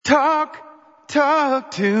Talk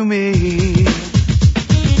to me.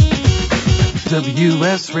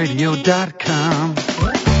 WSRadio.com.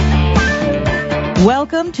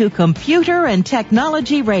 Welcome to Computer and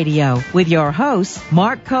Technology Radio with your hosts,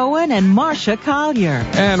 Mark Cohen and Marcia Collier.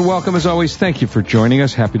 And welcome, as always. Thank you for joining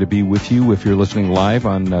us. Happy to be with you if you're listening live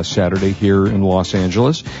on Saturday here in Los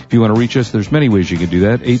Angeles. If you want to reach us, there's many ways you can do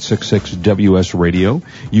that. 866-WS-Radio.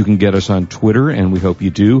 You can get us on Twitter, and we hope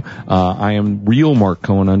you do. I am Real Mark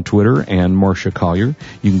Cohen on Twitter and Marcia Collier.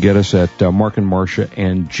 You can get us at Mark and Marcia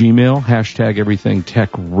and Gmail. Hashtag Everything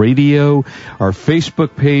Tech Radio. Our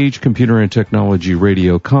Facebook page, Computer and Technology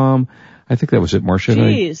Radio.com. I think that was it, Marcia.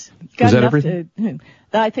 Jeez, was that everything?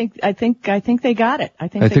 I think they got it. I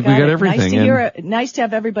think we got everything. Nice to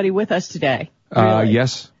have everybody with us today. Really.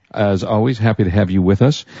 Yes, as always, happy to have you with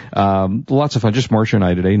us. Lots of fun. Just Marcia and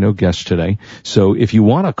I today. No guests today. So if you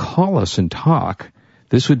want to call us and talk,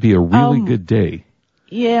 this would be a really good day.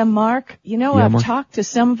 Yeah, Mark. I've talked to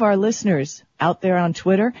some of our listeners out there on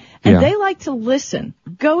Twitter, and they like to listen.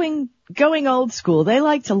 Going old school, they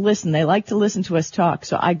like to listen. They like to listen to us talk.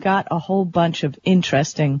 So I got a whole bunch of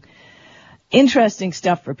interesting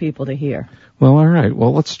stuff for people to hear. Well, all right.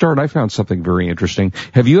 Well, let's start. I found something very interesting.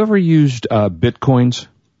 Have you ever used Bitcoins?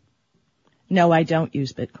 No, I don't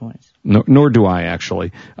use Bitcoins. No, nor do I,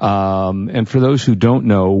 actually. And for those who don't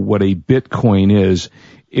know what a Bitcoin is,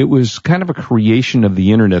 it was kind of a creation of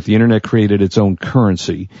the Internet. The Internet created its own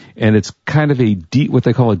currency, and it's kind of what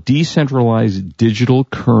they call a decentralized digital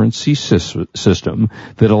currency system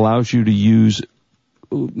that allows you to use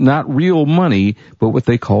not real money, but what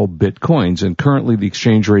they call Bitcoins. And currently the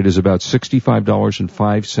exchange rate is about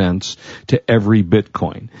 $65.05 to every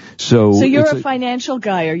Bitcoin. So you're a financial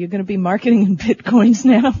guy. Are you going to be marketing in Bitcoins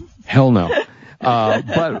now? Hell no.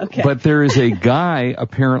 But there is a guy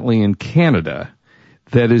apparently in Canada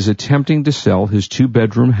that is attempting to sell his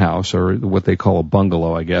 2-bedroom house, or what they call a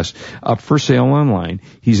bungalow, I guess, up for sale online.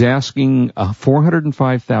 He's asking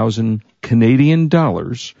 405,000 Canadian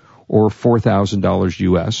dollars, or $4,000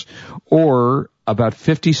 US, or about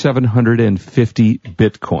 5,750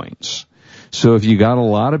 Bitcoins. So if you got a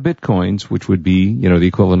lot of Bitcoins, which would be, the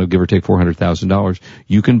equivalent of give or take $400,000,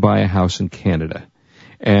 you can buy a house in Canada.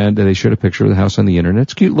 And they showed a picture of the house on the internet.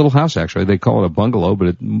 It's a cute little house, actually. They call it a bungalow, but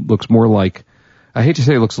it looks more like, I hate to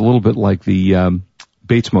say it looks a little bit like the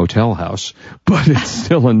Bates Motel house, but it's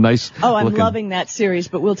still a nice I'm loving that series,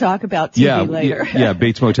 but we'll talk about TV later. Yeah,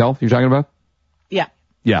 Bates Motel you're talking about? Yeah.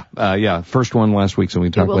 Yeah. First one last week, so we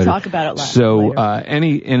can talk later. We'll talk about it later. So,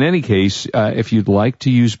 in any case, if you'd like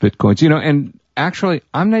to use Bitcoins, and actually,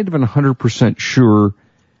 I'm not even 100% sure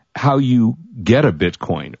how you get a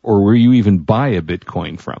Bitcoin or where you even buy a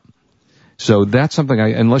Bitcoin from. So that's something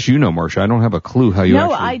unless you know, Marcia, I don't have a clue how you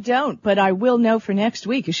No, I don't, but I will know for next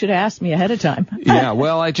week. You should have asked me ahead of time. Yeah,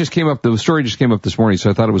 well, the story just came up this morning, so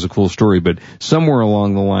I thought it was a cool story, but somewhere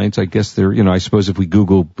along the lines, I guess I suppose if we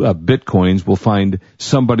Google Bitcoins, we'll find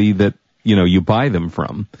somebody that, you buy them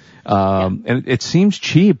from. And it seems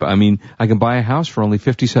cheap. I mean, I can buy a house for only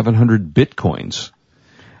 5,700 Bitcoins.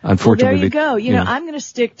 Unfortunately, well, there you go. I'm going to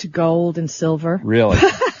stick to gold and silver. Really?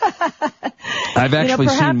 I've actually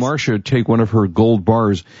seen Marcia take one of her gold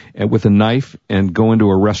bars with a knife and go into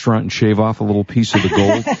a restaurant and shave off a little piece of the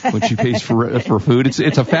gold when she pays for food.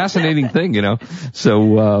 It's a fascinating thing,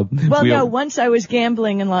 So once I was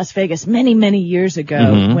gambling in Las Vegas many years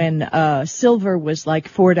ago when silver was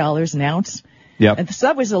like $4 an ounce. Yep. And so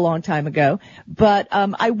that was a long time ago. But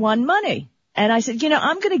I won money. And I said,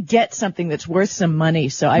 I'm going to get something that's worth some money.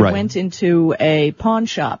 So I went into a pawn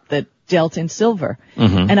shop that dealt in silver.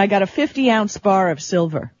 And I got a 50-ounce bar of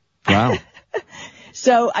silver. Wow.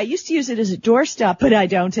 So I used to use it as a doorstop, but I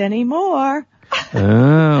don't anymore.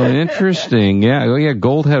 Oh, interesting. Yeah.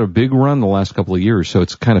 Gold had a big run the last couple of years, so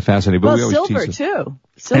it's kind of fascinating. But we always silver tease too.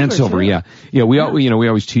 Silver, yeah. Yeah, we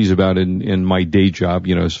always tease about in my day job,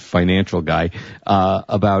 as a financial guy,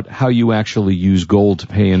 about how you actually use gold to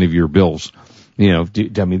pay any of your bills.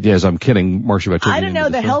 Yes, I'm kidding, Marcia. I don't know,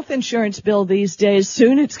 the health insurance bill these days,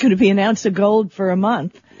 soon it's going to be an ounce of gold for a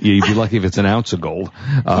month. Yeah, you'd be lucky if it's an ounce of gold.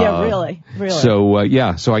 Yeah, really. So,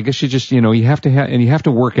 so I guess you just, you have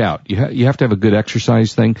to work out. You have to have a good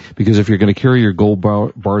exercise thing, because if you're going to carry your gold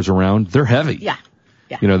bars around, they're heavy. Yeah.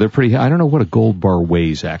 They're pretty, I don't know what a gold bar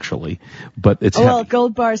weighs actually, but it's heavy. Well,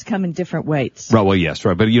 gold bars come in different weights. Right, well, yes,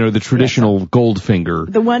 right. But, the traditional gold finger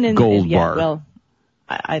the one in gold bar. Well,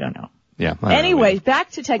 I don't know. Yeah. Anyways,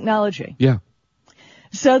 back to technology. Yeah.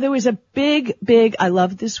 So there was a big, I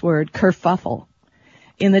love this word, kerfuffle,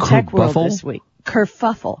 in the tech world this week.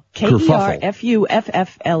 Kerfuffle. Kerfuffle.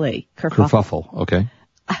 Kerfuffle. Kerfuffle. Okay.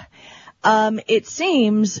 It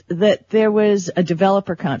seems that there was a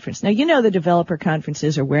developer conference. Now, you know the developer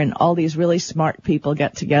conferences are when all these really smart people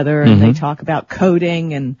get together and they talk about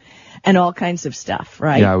coding and all kinds of stuff,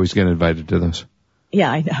 right? Yeah, I always get invited to those.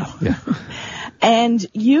 Yeah, I know. Yeah. And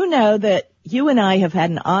you know that you and I have had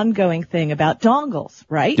an ongoing thing about dongles,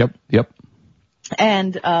 right? Yep.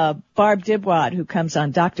 And Barb Dibwad, who comes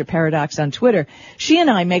on Dr. Paradox on Twitter, she and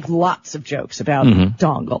I make lots of jokes about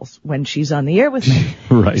dongles when she's on the air with me.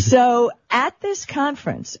 Right. So at this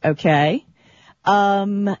conference, okay,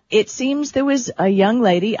 it seems there was a young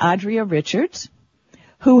lady, Adria Richards,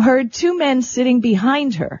 who heard two men sitting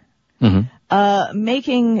behind her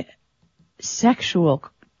making sexual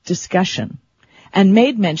discussion and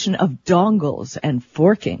made mention of dongles and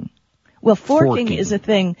forking. Well, forking is a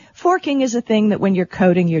thing. Forking is a thing that when you're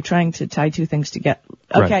coding, you're trying to tie two things together.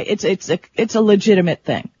 Okay, right. It's a legitimate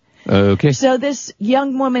thing. Okay. So this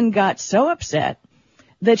young woman got so upset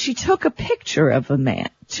that she took a picture of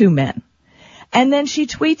two men, and then she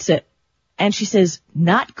tweets it, and she says,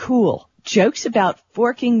 "Not cool. Jokes about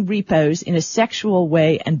forking repos in a sexual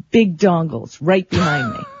way and big dongles right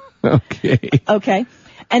behind me." Okay.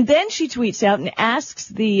 And then she tweets out and asks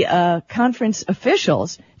the conference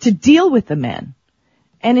officials to deal with the men.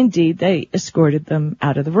 And indeed, they escorted them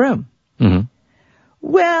out of the room. Mm-hmm.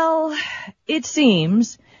 Well, it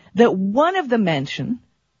seems that one of the men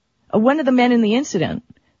in the incident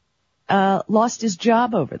lost his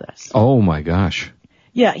job over this. Oh, my gosh.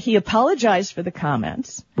 Yeah, he apologized for the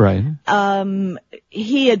comments. Right.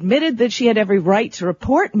 He admitted that she had every right to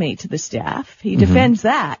report me to the staff. He defends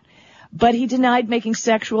that. But he denied making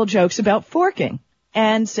sexual jokes about forking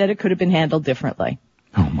and said it could have been handled differently.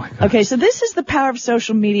 Oh, my God. Okay, so this is the power of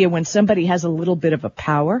social media when somebody has a little bit of a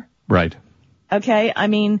power. Right. Okay, I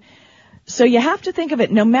mean, so you have to think of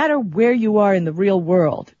it, no matter where you are in the real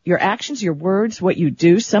world, your actions, your words, what you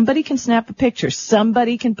do, somebody can snap a picture,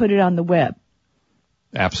 somebody can put it on the web.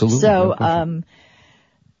 Absolutely. So,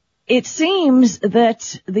 it seems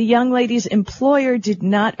that the young lady's employer did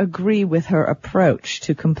not agree with her approach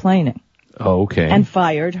to complaining. Oh, okay. And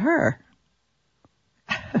fired her.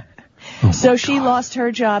 So she lost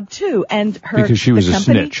her job too, and because she was a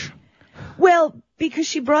snitch. Well, because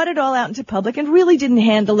she brought it all out into public and really didn't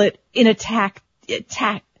handle it in with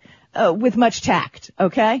much tact.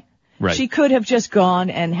 Okay. Right. She could have just gone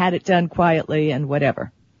and had it done quietly and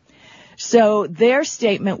whatever. So their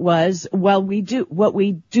statement was, what we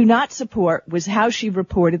do not support was how she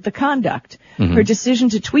reported the conduct. Her decision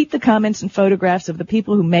to tweet the comments and photographs of the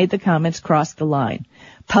people who made the comments crossed the line.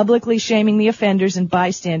 Publicly shaming the offenders and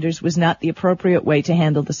bystanders was not the appropriate way to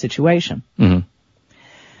handle the situation.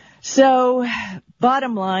 So,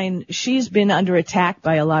 bottom line, she's been under attack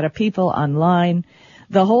by a lot of people online.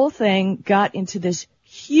 The whole thing got into this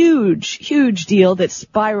huge deal that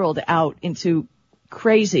spiraled out into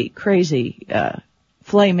crazy,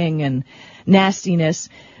 flaming and nastiness.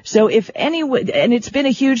 So if anyone, and it's been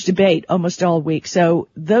a huge debate almost all week. So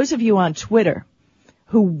those of you on Twitter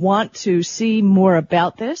who want to see more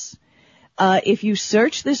about this, if you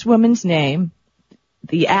search this woman's name,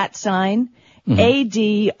 the @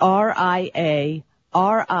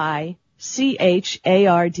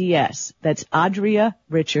 ADRIARICHARDS. That's Adria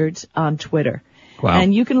Richards on Twitter. Wow.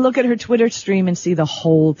 And you can look at her Twitter stream and see the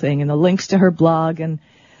whole thing and the links to her blog and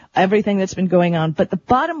everything that's been going on. But the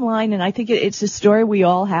bottom line, and I think it's a story we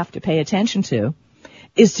all have to pay attention to,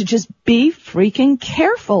 is to just be freaking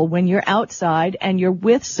careful when you're outside and you're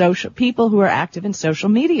with people who are active in social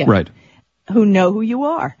media. Right. Who know who you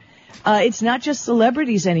are. It's not just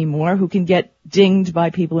celebrities anymore who can get dinged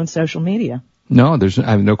by people in social media. No, I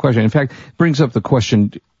have no question. In fact, it brings up the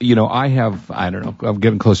question, I'm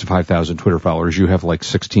getting close to 5,000 Twitter followers. You have like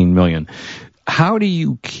 16 million. How do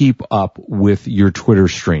you keep up with your Twitter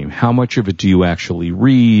stream? How much of it do you actually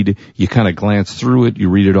read? You kind of glance through it. You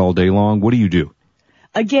read it all day long. What do you do?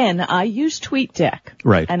 Again, I use TweetDeck.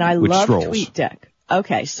 Right. And I love TweetDeck.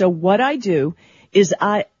 Okay. So what I do is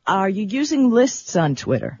are you using lists on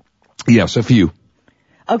Twitter? Yes, a few.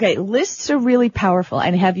 Okay, lists are really powerful,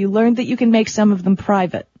 and have you learned that you can make some of them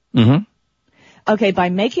private? Mm-hmm. Okay, by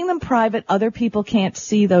making them private, other people can't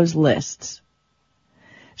see those lists.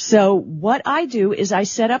 So what I do is I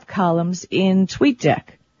set up columns in TweetDeck.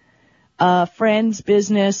 Friends,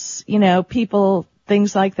 business, people,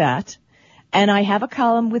 things like that. And I have a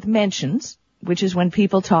column with mentions, which is when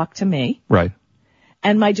people talk to me. Right.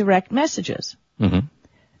 And my direct messages. Mm-hmm.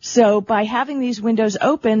 So by having these windows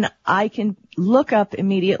open, I can look up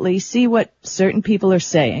immediately, see what certain people are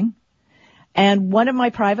saying. And one of my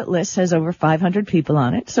private lists has over 500 people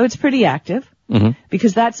on it, so it's pretty active,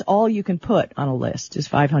 because that's all you can put on a list is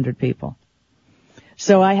 500 people.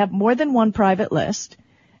 So I have more than one private list,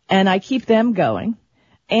 and I keep them going.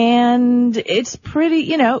 And it's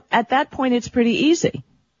pretty, at that point it's pretty easy.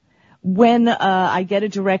 When I get a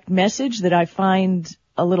direct message that I find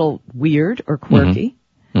a little weird or quirky,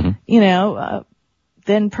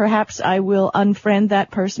 then perhaps I will unfriend that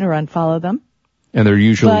person or unfollow them. And they're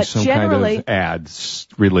usually some kind of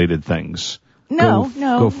ads-related things. No.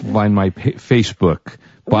 Go find my Facebook.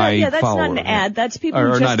 That's not an ad. That's people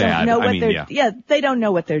who just don't know what they're... Yeah, they don't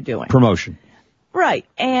know what they're doing. Promotion. Right.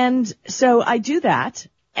 And so I do that.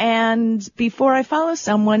 And before I follow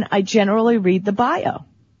someone, I generally read the bio.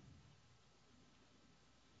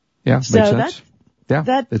 Yeah, makes sense.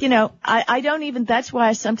 I don't even, that's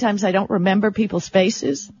why sometimes I don't remember people's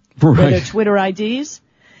faces or their Twitter IDs,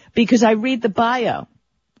 because I read the bio.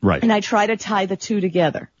 Right. And I try to tie the two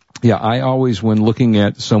together. Yeah, I always, when looking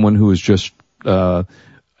at someone who has just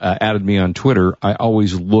added me on Twitter, I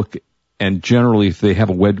always look, and generally if they have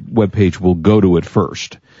a web page, we'll go to it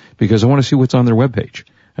first, because I want to see what's on their web page.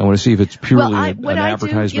 I want to see if it's purely an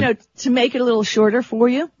advertisement. I do, to make it a little shorter for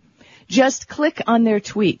you, just click on their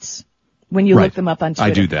tweets when you look them up on Twitter.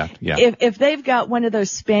 I do that, yeah. If they've got one of those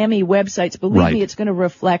spammy websites, believe me, it's going to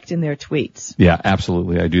reflect in their tweets. Yeah,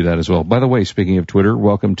 absolutely. I do that as well. By the way, speaking of Twitter,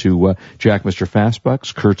 welcome to Jack, Mr.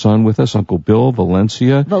 Fastbucks. Kurt's on with us, Uncle Bill,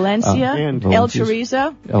 Valencia, and El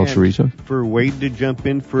Chorizo. For Wade to jump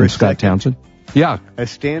in for a Scott second. Townsend. Yeah. A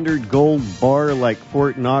standard gold bar like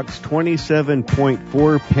Fort Knox,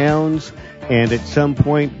 27.4 pounds, and at some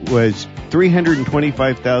point was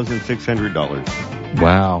 $325,600.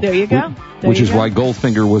 Wow. There you go. Which is why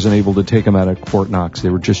Goldfinger wasn't able to take them out of Fort Knox. They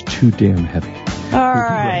were just too damn heavy. All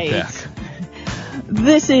right.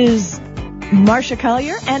 This is Marsha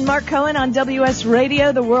Collier and Mark Cohen on WS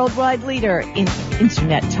Radio, the worldwide leader in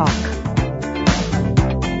Internet talk.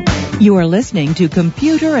 You are listening to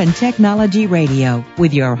Computer and Technology Radio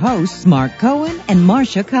with your hosts, Mark Cohen and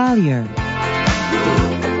Marsha Collier.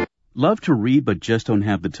 Love to read but just don't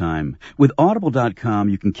have the time? With Audible.com,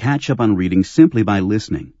 you can catch up on reading simply by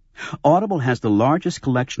listening. Audible has the largest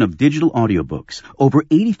collection of digital audiobooks, over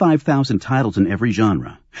 85,000 titles in every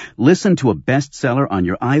genre. Listen to a bestseller on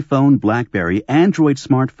your iPhone, BlackBerry, Android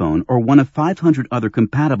smartphone, or one of 500 other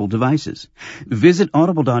compatible devices. Visit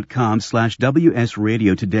audible.com/WS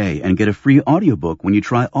Radio today and get a free audiobook when you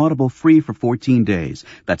try Audible free for 14 days.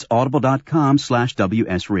 That's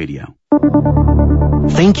audible.com/WS Radio.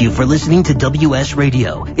 Thank you for listening to WS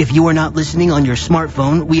Radio. If you are not listening on your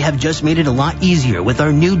smartphone, we have just made it a lot easier with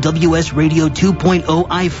our new WS Radio 2.0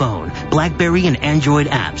 iPhone, BlackBerry, and Android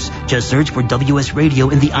apps. Just search for WS Radio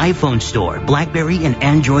in the iPhone store, BlackBerry, and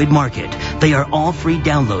Android market. They are all free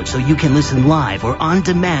downloads so you can listen live or on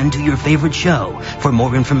demand to your favorite show. For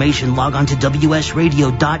more information, log on to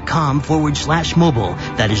WSRadio.com/mobile.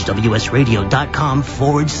 That is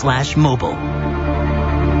WSRadio.com/mobile.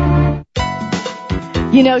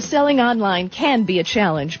 Selling online can be a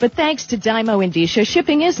challenge, but thanks to Dymo Indicia,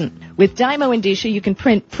 shipping isn't. With Dymo Indicia, you can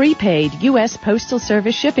print prepaid U.S. Postal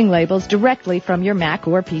Service shipping labels directly from your Mac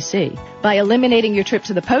or PC. By eliminating your trip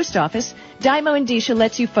to the post office, Dymo Indicia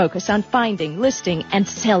lets you focus on finding, listing, and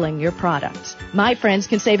selling your products. My friends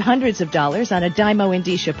can save hundreds of dollars on a Dymo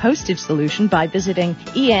Indicia postage solution by visiting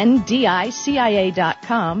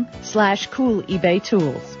endicia.com/cool eBay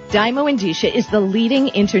tools. Dymo Indicia is the leading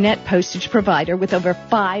internet postage provider with over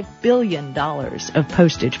 $5 billion of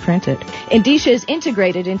postage printed. Indicia is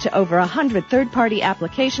integrated into over 100 third-party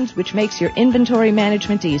applications, which makes your inventory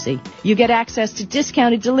management easy. You get access to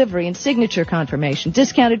discounted delivery and signature confirmation,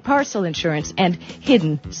 discounted parcel insurance, and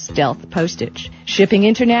hidden stealth postage. Shipping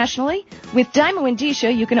internationally? With Dymo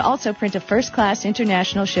Indicia, you can also print a first-class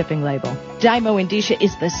international shipping label. Dymo Indicia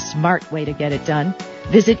is the smart way to get it done.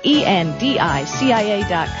 Visit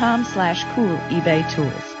endicia.com/cool eBay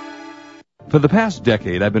tools. For the past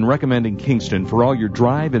decade, I've been recommending Kingston for all your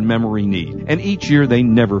drive and memory need, and each year they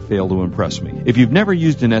never fail to impress me. If you've never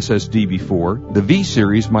used an SSD before, the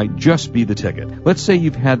V-Series might just be the ticket. Let's say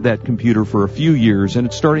you've had that computer for a few years and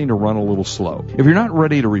it's starting to run a little slow. If you're not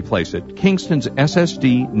ready to replace it, Kingston's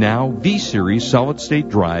SSD Now V-Series solid-state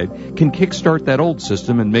drive can kickstart that old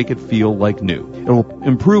system and make it feel like new. It'll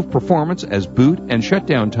improve performance as boot and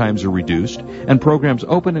shutdown times are reduced, and programs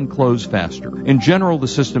open and close faster. In general, the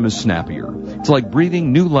system is snappier. It's like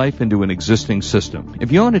breathing new life into an existing system.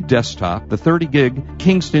 If you own a desktop, the 30-gig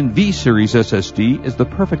Kingston V-Series SSD is the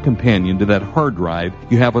perfect companion to that hard drive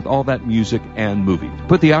you have with all that music and movies.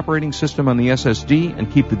 Put the operating system on the SSD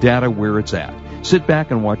and keep the data where it's at. Sit back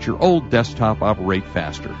and watch your old desktop operate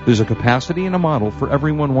faster. There's a capacity and a model for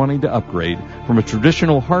everyone wanting to upgrade from a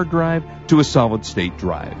traditional hard drive to a solid-state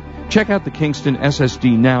drive. Check out the Kingston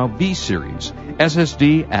SSD Now V-Series.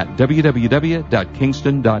 SSD at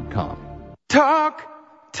www.kingston.com.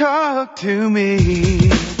 Talk to me.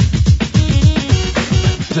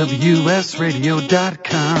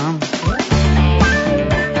 WSRadio.com.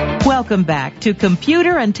 Welcome back to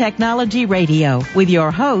Computer and Technology Radio with your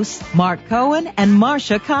hosts, Mark Cohen and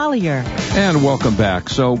Marcia Collier. And welcome back.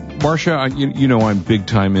 So, Marcia, you know I'm big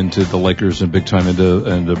time into the Lakers and big time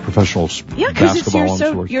into professional basketball. Yeah,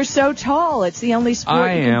 because you're so tall. It's the only sport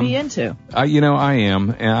you can be into. I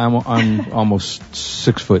am, and I'm almost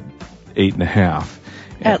 6'8.5".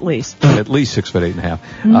 At least 6'8.5".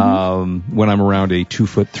 Mm-hmm. When I'm around a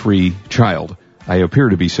 2'3" child, I appear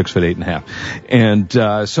to be 6'8.5". And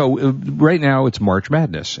so right now it's March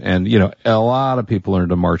Madness, and a lot of people are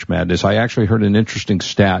into March Madness. I actually heard an interesting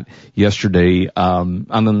stat yesterday on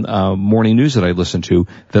the morning news that I listened to,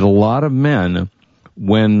 that a lot of men,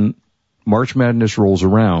 when March Madness rolls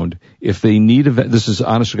around, if they need this is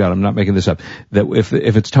honest to God, I'm not making this up, that if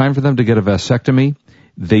it's time for them to get a vasectomy,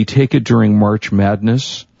 they take it during March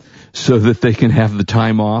Madness so that they can have the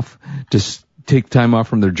time off to take time off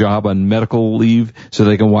from their job on medical leave so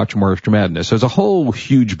they can watch March Madness. So it's a whole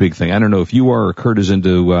huge big thing. I don't know if you are or Kurt is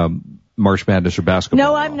into March Madness or basketball.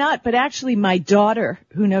 No, I'm not, but actually my daughter,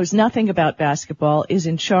 who knows nothing about basketball, is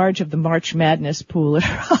in charge of the March Madness pool at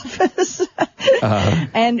her office.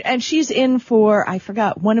 And she's in for, I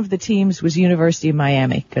forgot, one of the teams was University of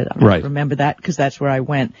Miami. Right. Remember that, because that's where I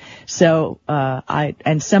went. So,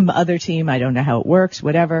 and some other team, I don't know how it works,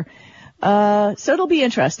 whatever. So it'll be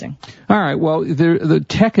interesting. All right. Well, the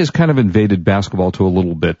tech has kind of invaded basketball to a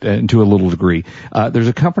little bit, and to a little degree. There's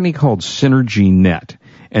a company called SynergyNet.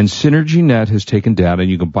 And SynergyNet has taken data, and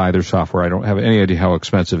you can buy their software. I don't have any idea how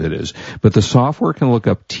expensive it is. But the software can look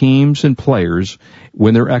up teams and players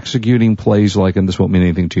when they're executing plays like, and this won't mean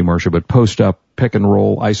anything to you, Marcia, but post-up, pick and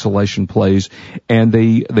roll, isolation plays. And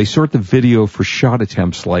they sort the video for shot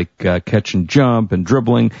attempts like catch and jump and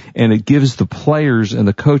dribbling. And it gives the players and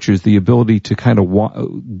the coaches the ability to kind of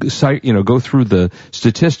go through the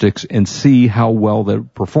statistics and see how well they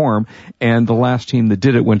perform. And the last team that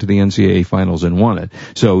did it went to the NCAA finals and won it.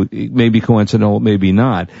 So it may be coincidental, maybe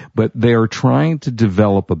not, but they are trying to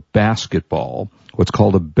develop a basketball, what's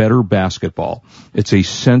called a better basketball. It's a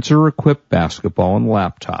sensor-equipped basketball and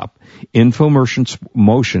laptop.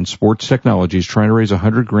 InfoMotion Sports Technology is trying to raise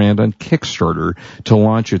 $100,000 on Kickstarter to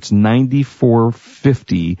launch its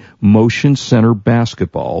 9450 Motion Center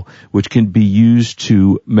basketball, which can be used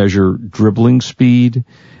to measure dribbling speed,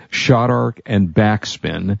 shot arc, and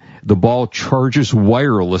backspin. The ball charges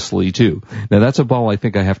wirelessly too. Now that's a ball I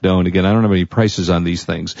think I have to own. Again, I don't have any prices on these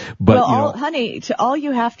things, but honey, all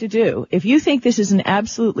you have to do, if you think this is an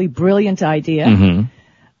absolutely brilliant idea,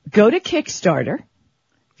 go to Kickstarter,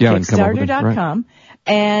 Kickstarter.com,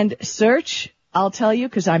 and search, I'll tell you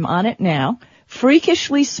because I'm on it now,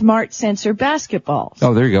 Freakishly Smart Sensor Basketballs.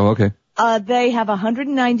 Oh, there you go. Okay. They have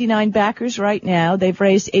 199 backers right now. They've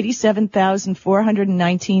raised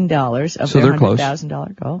 $87,419 of their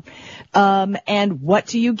 $100,000 goal. And what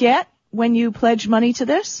do you get when you pledge money to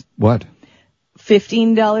this? What?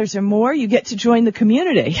 $15 or more, you get to join the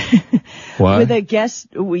community. What? With a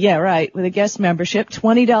guest, with a guest membership.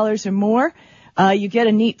 $20 or more, you get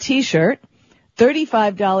a neat t-shirt.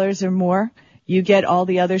 $35 or more, you get all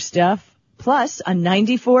the other stuff. Plus a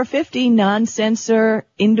 9450 non-sensor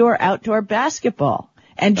indoor-outdoor basketball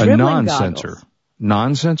and dribbling goggles.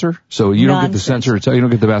 Non-sensor? So you don't get the sensor itself, you don't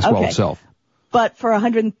get the basketball itself. But for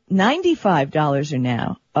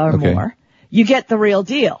 $195 or more, you get the real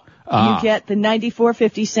deal. You get the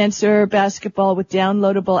 9450 sensor basketball with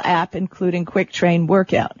downloadable app, including quick train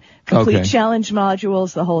workout. Complete challenge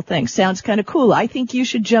modules, the whole thing. Sounds kind of cool. I think you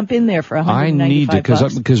should jump in there for $195. I need to,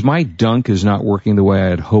 because my dunk is not working the way I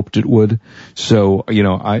had hoped it would. So,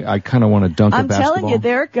 I kind of want to dunk a basketball. I'm telling you,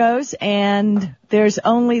 there it goes, and there's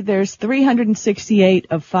 368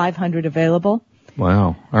 of 500 available.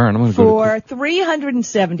 Wow. All right, I'm going to go for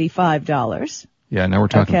 $375. Yeah, now we're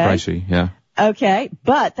talking pricey. Yeah. Okay,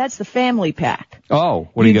 but that's the family pack. Oh,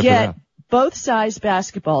 what do you get for that? Both size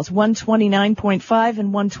basketballs, 129.5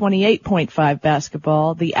 and 128.5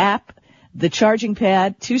 basketball, the app, the charging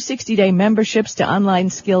pad, 2 60-day memberships to online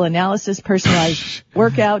skill analysis, personalized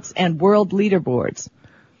workouts, and world leaderboards.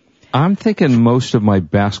 I'm thinking most of my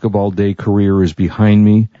basketball day career is behind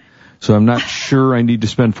me, so I'm not sure I need to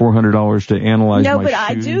spend $400 to analyze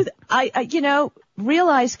my shooting. I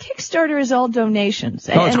realize Kickstarter is all donations.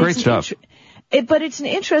 Oh, it's great stuff. But it's an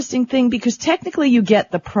interesting thing because technically you get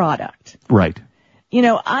the product. Right.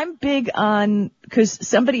 I'm big on, because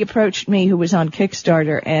somebody approached me who was on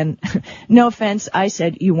Kickstarter, and no offense, I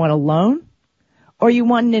said, you want a loan or you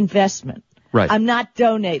want an investment. Right. I'm not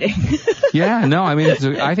donating. Yeah, no, I mean,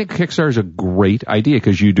 I think Kickstarter is a great idea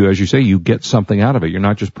because you do, as you say, you get something out of it. You're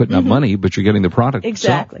not just putting up money, but you're getting the product.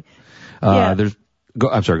 Exactly. I'm sorry, go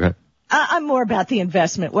ahead. I'm more about the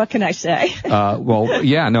investment. What can I say? Well,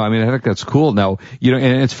 yeah, no, I mean, I think that's cool. Now,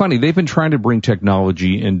 and it's funny, they've been trying to bring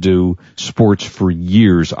technology into sports for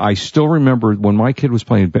years. I still remember when my kid was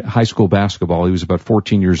playing high school basketball, he was about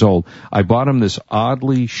 14 years old. I bought him this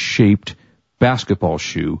oddly shaped basketball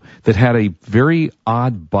shoe that had a very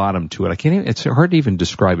odd bottom to it. It's hard to even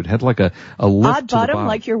describe it. It had like a lift odd to the bottom,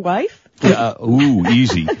 like your wife?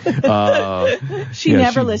 Easy. She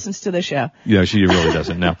never listens to the show. Yeah, she really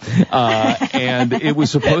doesn't now. And it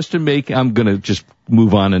was supposed to make, I'm going to just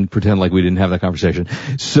move on and pretend like we didn't have that conversation.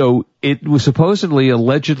 So it was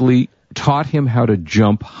allegedly taught him how to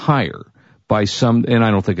jump higher by and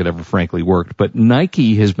I don't think it ever frankly worked, but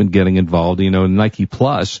Nike has been getting involved, Nike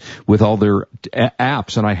Plus with all their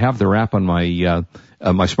apps, and I have their app on my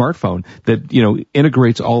smartphone that,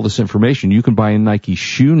 integrates all this information. You can buy a Nike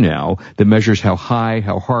shoe now that measures how high,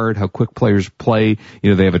 how hard, how quick players play.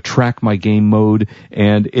 They have a track my game mode,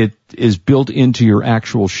 and it is built into your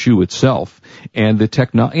actual shoe itself. And the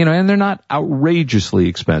technology, and they're not outrageously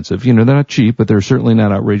expensive. They're not cheap, but they're certainly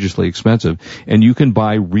not outrageously expensive. And you can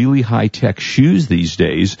buy really high-tech shoes these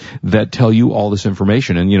days that tell you all this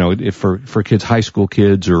information. And, if for kids, high school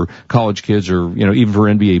kids or college kids or, even for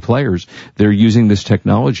NBA players, they're using this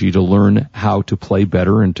technology to learn how to play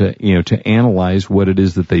better and to analyze what it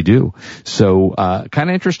is that they do. So, kind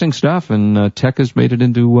of interesting stuff. And, tech has made it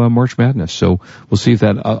into, March Madness. So we'll see if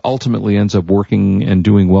that ultimately ends up working and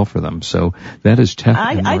doing well for them. So that is tech.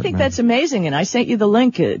 I think that's amazing, and I sent you the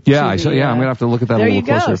link. I'm going to have to look at that a little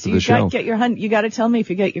closer after the show. You got to tell me if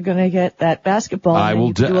you're going to get that basketball. I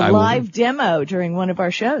will do a live demo during one of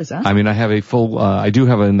our shows. Huh? I mean, I have a full. I do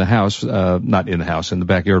have in the house, not in the house, in the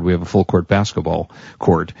backyard. We have a full court basketball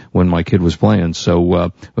court when my kid was playing. So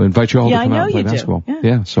I invite you all to come out and play basketball.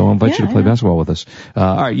 Yeah, so I'll invite you to play basketball with us.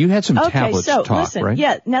 All right, you had some tablets talk, listen, right?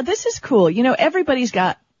 Yeah, now this is cool. Everybody's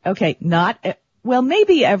got. Okay,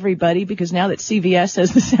 maybe everybody, because now that CVS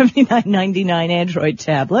has the $79.99 Android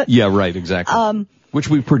tablet. Yeah, right, exactly. Which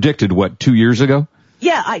we predicted, 2 years ago?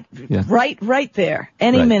 Yeah, right there.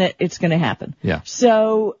 Any minute it's going to happen. Yeah.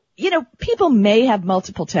 So, people may have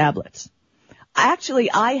multiple tablets. Actually,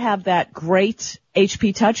 I have that great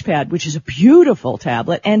HP touchpad, which is a beautiful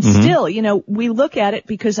tablet, and still, we look at it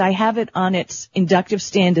because I have it on its inductive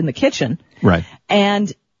stand in the kitchen. Right.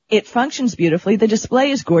 And it functions beautifully. The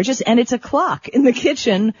display is gorgeous, and it's a clock in the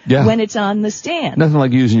kitchen when it's on the stand. Nothing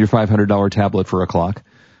like using your $500 tablet for a clock.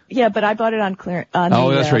 Yeah, but I bought it on clearance.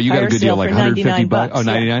 That's right. You got a good deal, like $150. Oh,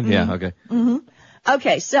 99? Yeah, okay. Mm-hmm.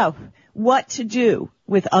 Okay, so what to do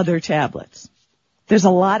with other tablets? There's a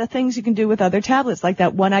lot of things you can do with other tablets, like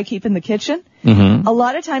that one I keep in the kitchen. Mm-hmm. A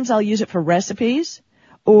lot of times I'll use it for recipes,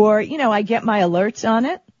 or, I get my alerts on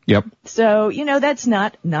it. Yep. So, that's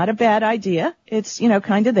not a bad idea. It's,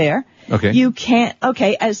 kind of there.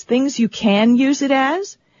 Okay. As things you can use it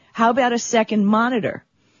as, how about a second monitor?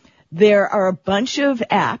 There are a bunch of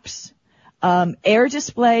apps, Air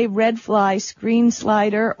Display, Redfly, Screen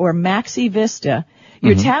Slider, or Maxi Vista.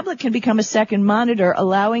 Your tablet can become a second monitor,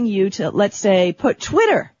 allowing you to, let's say, put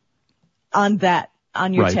Twitter on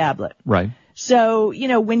your tablet. Right. So,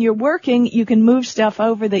 when you're working, you can move stuff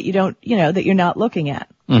over that you don't, that you're not looking at.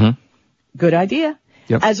 Mm-hmm. Good idea.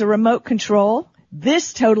 Yep. As a remote control,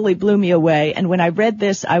 this totally blew me away. And when I read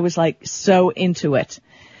this, I was like so into it.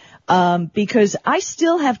 Because I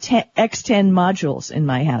still have X10 modules in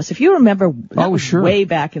my house. If you remember, that was way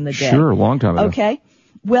back in the day. Sure, a long time ago. Okay.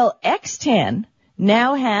 Well, X10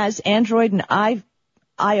 now has Android and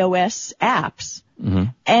iOS apps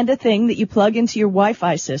and a thing that you plug into your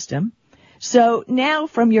Wi-Fi system. So now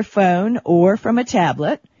from your phone or from a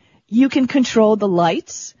tablet, you can control the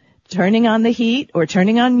lights, turning on the heat or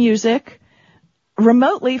turning on music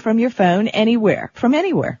remotely from your phone from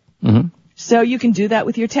anywhere. Mm-hmm. So you can do that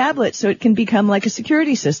with your tablet, so it can become like a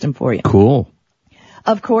security system for you. Cool.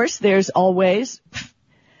 Of course, there's always,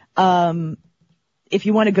 if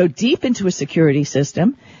you want to go deep into a security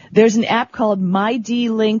system, there's an app called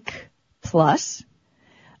MyD-Link Plus,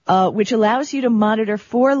 which allows you to monitor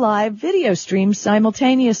 4 live video streams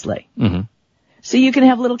simultaneously. Mm-hmm. So you can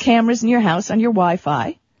have little cameras in your house on your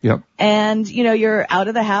Wi-Fi. Yep. And, you're out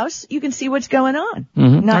of the house, you can see what's going on.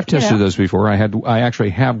 Mm-hmm. I've tested those before. I actually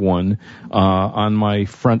have one, on my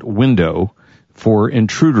front window for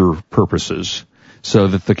intruder purposes, so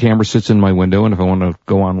that the camera sits in my window, and if I want to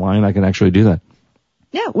go online, I can actually do that.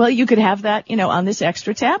 Yeah, well, you could have that, on this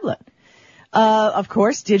extra tablet. Of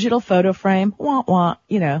course, digital photo frame. Wah, wah.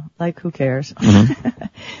 Like who cares?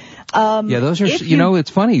 Yeah, those are, it's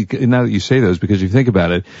funny now that you say those, because if you think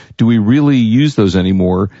about it, do we really use those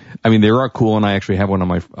anymore? I mean, they are cool, and I actually have one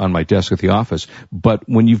on my desk at the office. But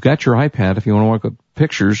when you've got your iPad, if you want to look at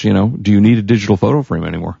pictures, do you need a digital photo frame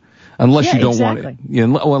anymore? Unless you don't want it,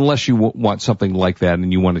 unless you want something like that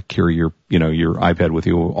and you want to carry your iPad with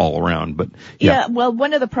you all around. But yeah, well,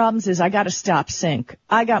 one of the problems is I got to stop sync.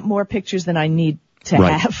 I got more pictures than I need to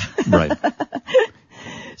have. Right.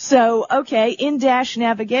 So, okay, in-dash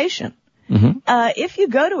navigation. Mm-hmm. If you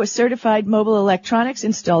go to a certified mobile electronics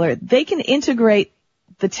installer, they can integrate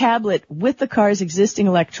the tablet with the car's existing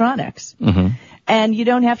electronics. Mm-hmm. And you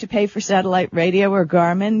don't have to pay for satellite radio or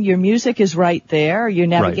Garmin. Your music is right there. Your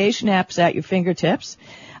navigation app's at your fingertips.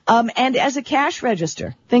 And as a cash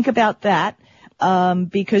register, think about that.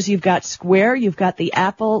 Because you've got Square, you've got the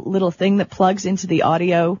Apple little thing that plugs into the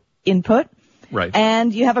audio input. Right.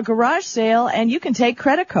 And you have a garage sale, and you can take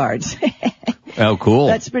credit cards. Oh, cool.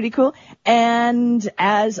 That's pretty cool. And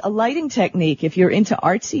as a lighting technique, if you're into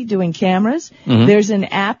artsy, doing cameras, there's an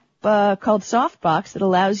app called Softbox that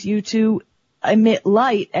allows you to emit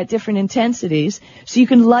light at different intensities, so you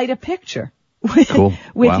can light a picture with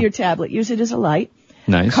your tablet. Use it as a light.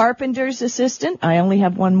 Nice. Carpenter's Assistant. I only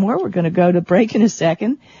have one more. We're going to go to break in a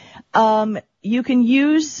second. You can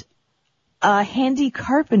use Handy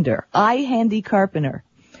Carpenter, iHandy Carpenter,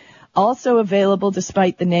 also available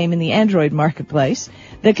despite the name in the Android marketplace,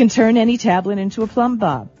 that can turn any tablet into a plumb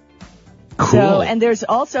bob. Cool. So, and there's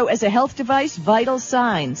also, as a health device, Vital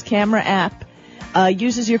Signs camera app.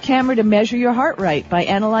 Uses your camera to measure your heart rate by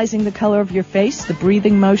analyzing the color of your face, the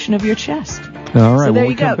breathing motion of your chest. All right. So there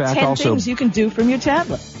you go. 10 things you can do from your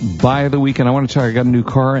tablet. By the weekend, I want to talk. I got a new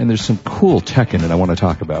car, and there's some cool tech in it I want to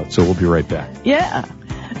talk about. So we'll be right back. Yeah.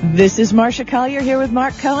 This is Marcia Collier here with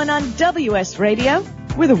Mark Cohen on WS Radio.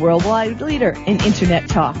 We're the worldwide leader in Internet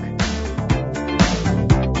talk.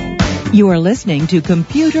 You are listening to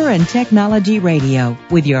Computer and Technology Radio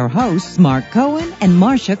with your hosts Mark Cohen and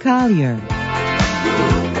Marcia Collier.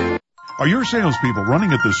 Are your salespeople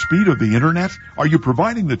running at the speed of the Internet? Are you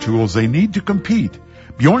providing the tools they need to compete?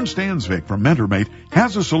 Bjorn Stansvik from MentorMate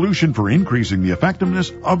has a solution for increasing the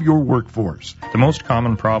effectiveness of your workforce. The most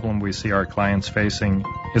common problem we see our clients facing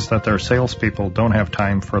is that their salespeople don't have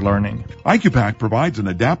time for learning. IQPAC provides an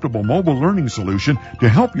adaptable mobile learning solution to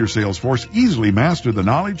help your sales force easily master the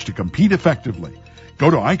knowledge to compete effectively.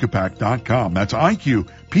 Go to IQPAC.com, that's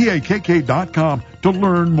IQPAKK.com, to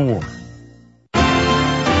learn more.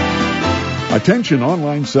 Attention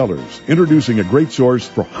online sellers, introducing a great source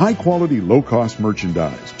for high-quality, low-cost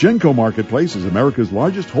merchandise. Genco Marketplace is America's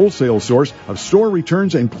largest wholesale source of store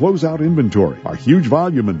returns and closeout inventory. Our huge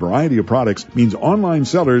volume and variety of products means online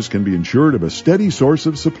sellers can be assured of a steady source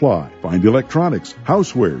of supply. Find electronics,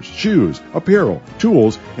 housewares, shoes, apparel,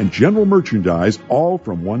 tools, and general merchandise all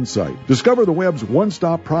from one site. Discover the web's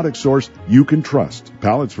one-stop product source you can trust.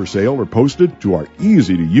 Pallets for sale are posted to our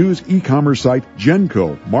easy-to-use e-commerce site,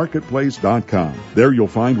 GencoMarketplace.com. There you'll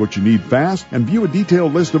find what you need fast and view a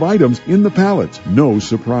detailed list of items in the pallets. No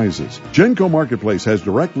surprises. Genco Marketplace has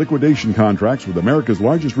direct liquidation contracts with America's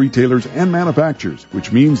largest retailers and manufacturers,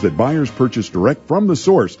 which means that buyers purchase direct from the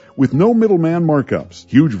source with no middleman markups.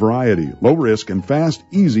 Huge variety, low risk, and fast,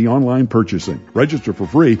 easy online purchasing. Register for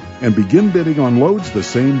free and begin bidding on loads the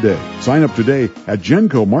same day. Sign up today at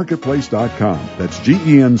GencoMarketplace.com. That's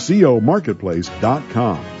GENCO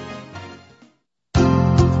Marketplace.com.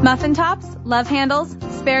 Muffin tops, love handles,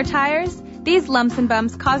 spare tires, these lumps and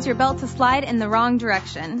bumps cause your belt to slide in the wrong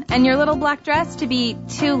direction and your little black dress to be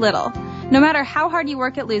too little. No matter how hard you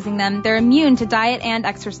work at losing them, they're immune to diet and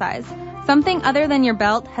exercise. Something other than your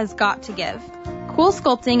belt has got to give. Cool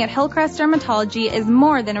Sculpting at Hillcrest Dermatology is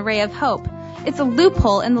more than a ray of hope. It's a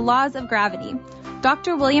loophole in the laws of gravity.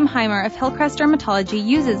 Dr. William Heimer of Hillcrest Dermatology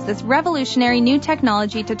uses this revolutionary new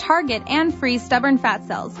technology to target and freeze stubborn fat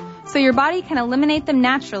cells, so your body can eliminate them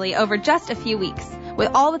naturally over just a few weeks,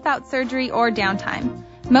 without surgery or downtime.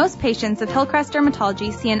 Most patients of Hillcrest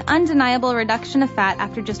Dermatology see an undeniable reduction of fat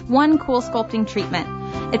after just one Cool Sculpting treatment.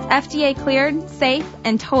 It's FDA cleared, safe,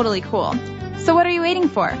 and totally cool. So what are you waiting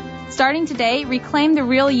for? Starting today, reclaim the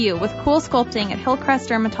real you with Cool Sculpting at Hillcrest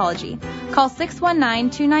Dermatology. Call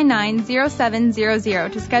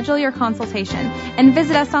 619-299-0700 to schedule your consultation and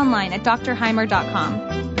visit us online at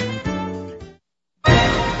drheimer.com.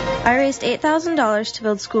 I raised $8,000 to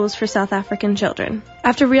build schools for South African children.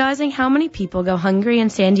 After realizing how many people go hungry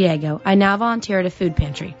in San Diego, I now volunteer at a food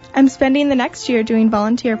pantry. I'm spending the next year doing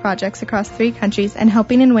volunteer projects across 3 countries and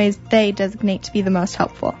helping in ways they designate to be the most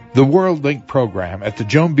helpful. The WorldLink program at the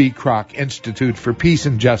Joan B. Kroc Institute for Peace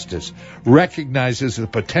and Justice recognizes the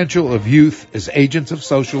potential of youth as agents of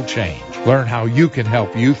social change. Learn how you can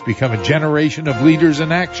help youth become a generation of leaders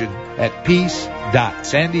in action at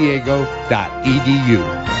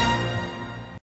peace.sandiego.edu.